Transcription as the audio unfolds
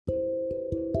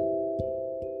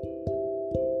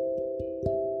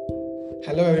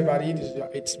Hello, everybody.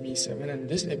 It's me, Seven, and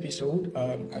this episode,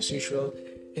 as usual,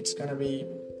 it's gonna be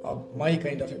my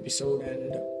kind of episode,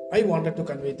 and I wanted to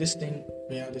convey this thing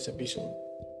via this episode.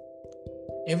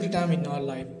 Every time in our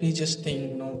life, we just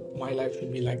think, my life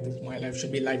should be like this, my life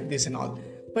should be like this, and all,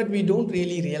 but we don't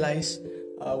really realize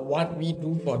what we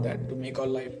do for that to make our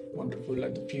life wonderful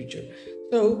at the future.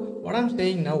 So, what I'm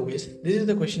saying now is, this is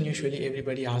the question usually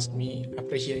everybody asks me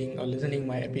after hearing or listening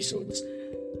my episodes.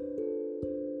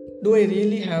 Do I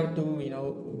really have to,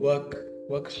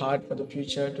 work hard for the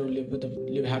future to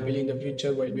live happily in the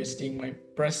future while wasting my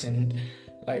present?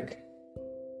 Like,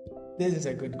 this is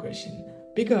a good question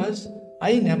because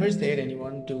I never said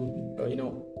anyone to,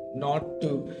 not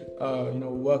to,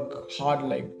 work hard,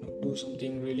 like do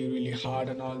something really, really hard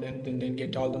and all, then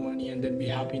get all the money and then be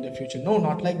happy in the future. No,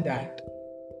 not like that.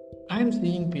 I'm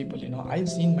seeing people, I've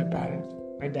seen my parents.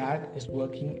 My dad is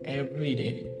working every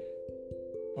day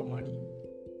for money.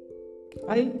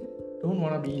 I don't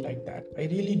want to be like that. I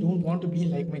really don't want to be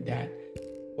like my dad,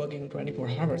 working 24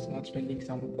 hours, not spending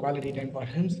some quality time for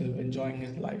himself, enjoying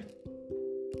his life.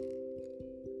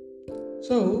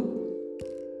 So,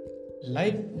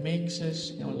 life makes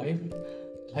us, life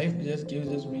just gives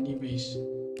us many ways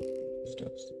to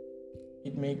stuff.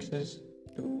 It makes us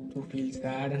to feel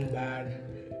sad and bad,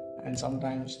 and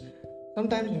sometimes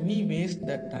we waste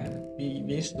that time. We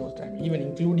waste those time, even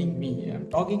including me. I'm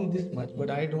talking this much, but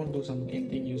I don't do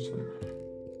anything useful.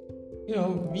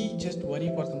 We just worry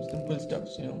for some simple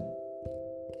stuffs.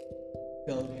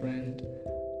 Girlfriend,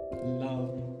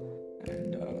 love,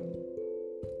 and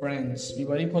friends. We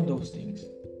worry for those things.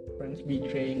 Friends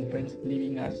betraying, friends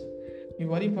leaving us. We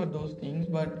worry for those things,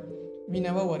 but we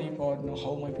never worry for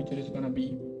how my future is gonna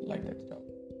be, like that stuff.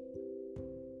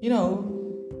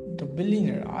 The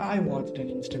billionaire. I watched an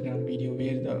Instagram video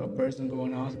where the person go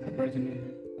and ask the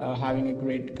person having a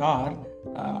great car,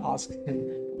 asks him,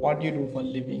 "What do you do for a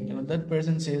living?" That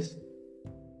person says,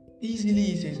 easily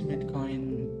he says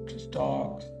Bitcoin,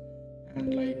 stocks,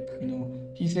 and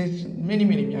he says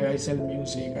many. I sell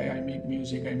music. I make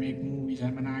music. I make movies.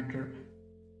 I'm an actor.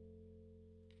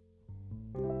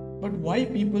 But why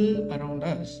people around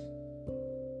us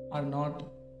are not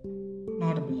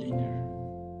a billionaire?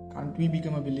 Can't we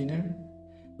become a billionaire?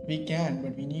 We can,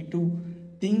 but we need to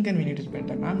think and we need to spend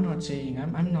time. I'm not saying,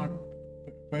 I'm not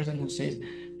a person who says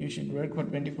you should work for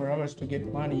 24 hours to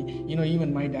get money.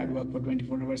 Even my dad worked for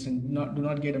 24 hours and do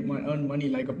not earn money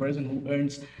like a person who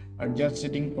earns just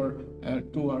sitting for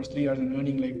 2 hours, 3 hours and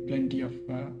earning like plenty of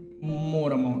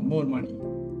more money.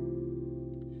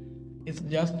 It's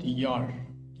just your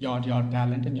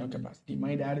talent and your capacity.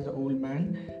 My dad is an old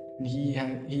man, and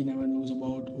he never knows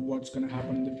about what's gonna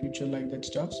happen in the future, like that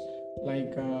stuffs,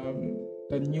 like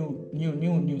the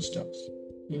new stuffs.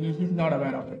 He's not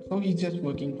aware of it, so he's just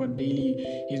working for daily.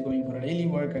 He's going for a daily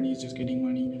work, and he's just getting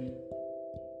money.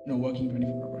 Working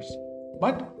 24 hours,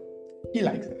 but he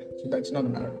likes it, so that's not the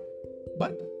matter.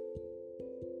 But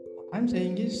what I'm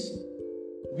saying is,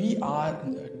 we are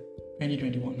in the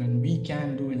 2021, and we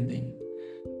can do anything.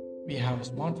 We have a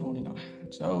smartphone in our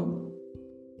hand. So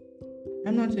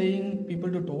I'm not saying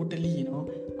people to totally,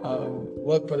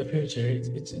 work for the future.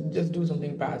 It's just do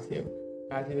something passive.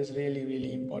 Passive is really,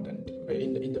 really important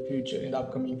in the future, in the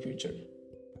upcoming future.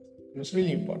 It's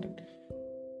really important.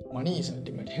 Money is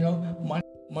ultimate.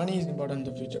 Money is important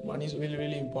in the future. Money is really,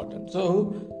 really important.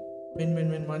 So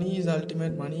when money is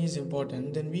ultimate, money is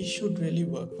important, then we should really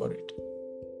work for it.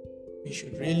 We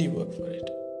should really work for it.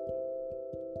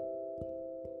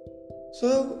 So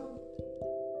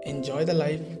enjoy the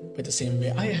life with the same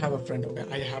way. I have a friend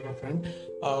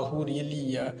who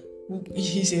really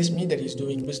he says me that he's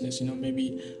doing business.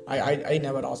 Maybe I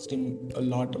never asked him a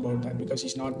lot about that because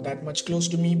he's not that much close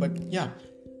to me, but yeah.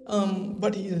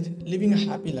 But he's living a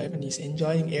happy life and he's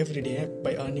enjoying every day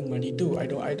by earning money too. I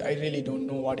really don't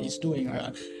know what he's doing.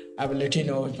 I will let you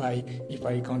know if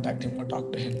I contact him or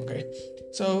talk to him. Okay,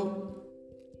 so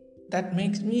that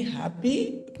makes me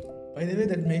happy. By the way,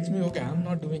 that makes me okay. I'm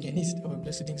not doing any stuff. I'm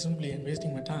just sitting simply and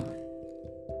wasting my time.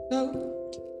 So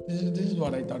this is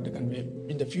what I thought to convey.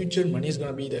 In the future, money is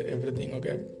gonna be there, everything.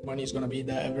 Okay, money is gonna be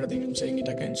there, everything. I'm saying it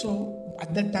again. So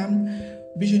at that time,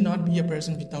 we should not be a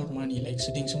person without money, like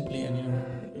sitting simply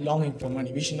and longing for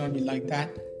money. We should not be like that.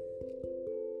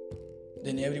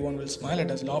 Then everyone will smile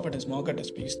at us, laugh at us, mock at us,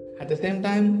 please. At the same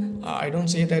time, I don't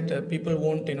say that people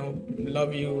won't,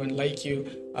 love you and like you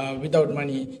without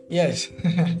money. Yes,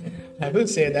 I will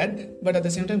say that. But at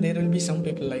the same time, there will be some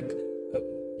people like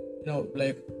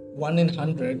 1 in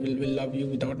 100 will love you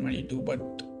without money too. But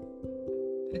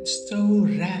it's so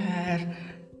rare.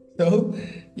 So,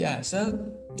 yeah, so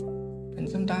spend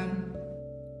some time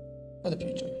for the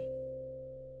future.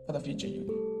 for the future you.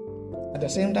 At the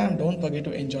same time, don't forget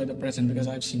to enjoy the present, because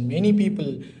I've seen many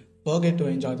people forget to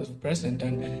enjoy the present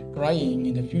and crying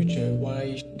in the future.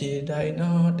 Why did I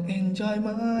not enjoy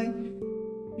my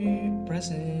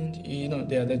present?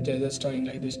 They're just talking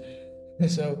like this.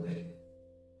 So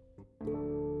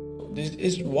this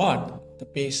is what the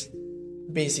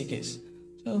basic is.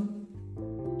 So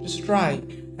just try,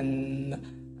 and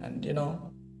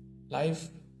life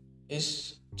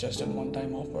is just a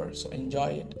one-time offer. So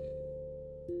enjoy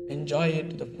it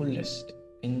to the fullest.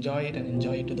 Enjoy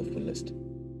it to the fullest.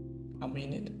 I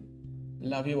mean it.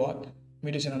 Love you all.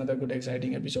 Meet us in another good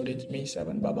exciting episode. It's me,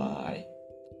 Seven. Bye bye.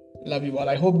 Love you all.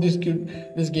 I hope this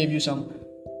gave you some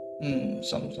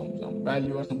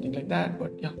value or something like that.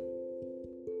 But yeah,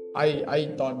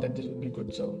 I thought that this would be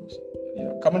good. So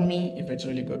comment me if it's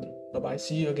really good. Bye bye.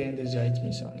 See you again. This is It's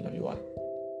me, Seven. Love you all.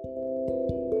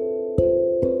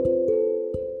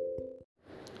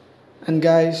 And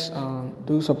guys,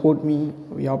 do support me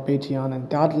via Patreon and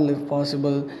Tattle if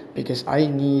possible, because I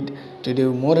need to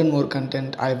do more and more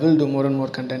content. I will do more and more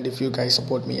content if you guys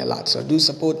support me a lot. So do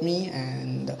support me,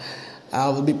 and I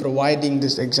will be providing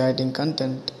this exciting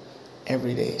content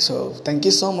every day. So thank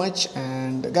you so much.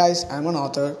 And guys, I'm an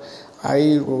author.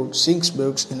 I wrote 6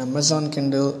 books in Amazon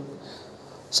Kindle.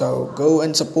 So go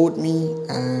and support me,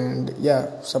 and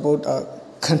support a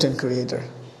content creator.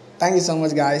 Thank you so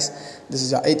much, guys. This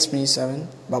is It's Me 7.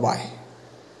 Bye bye.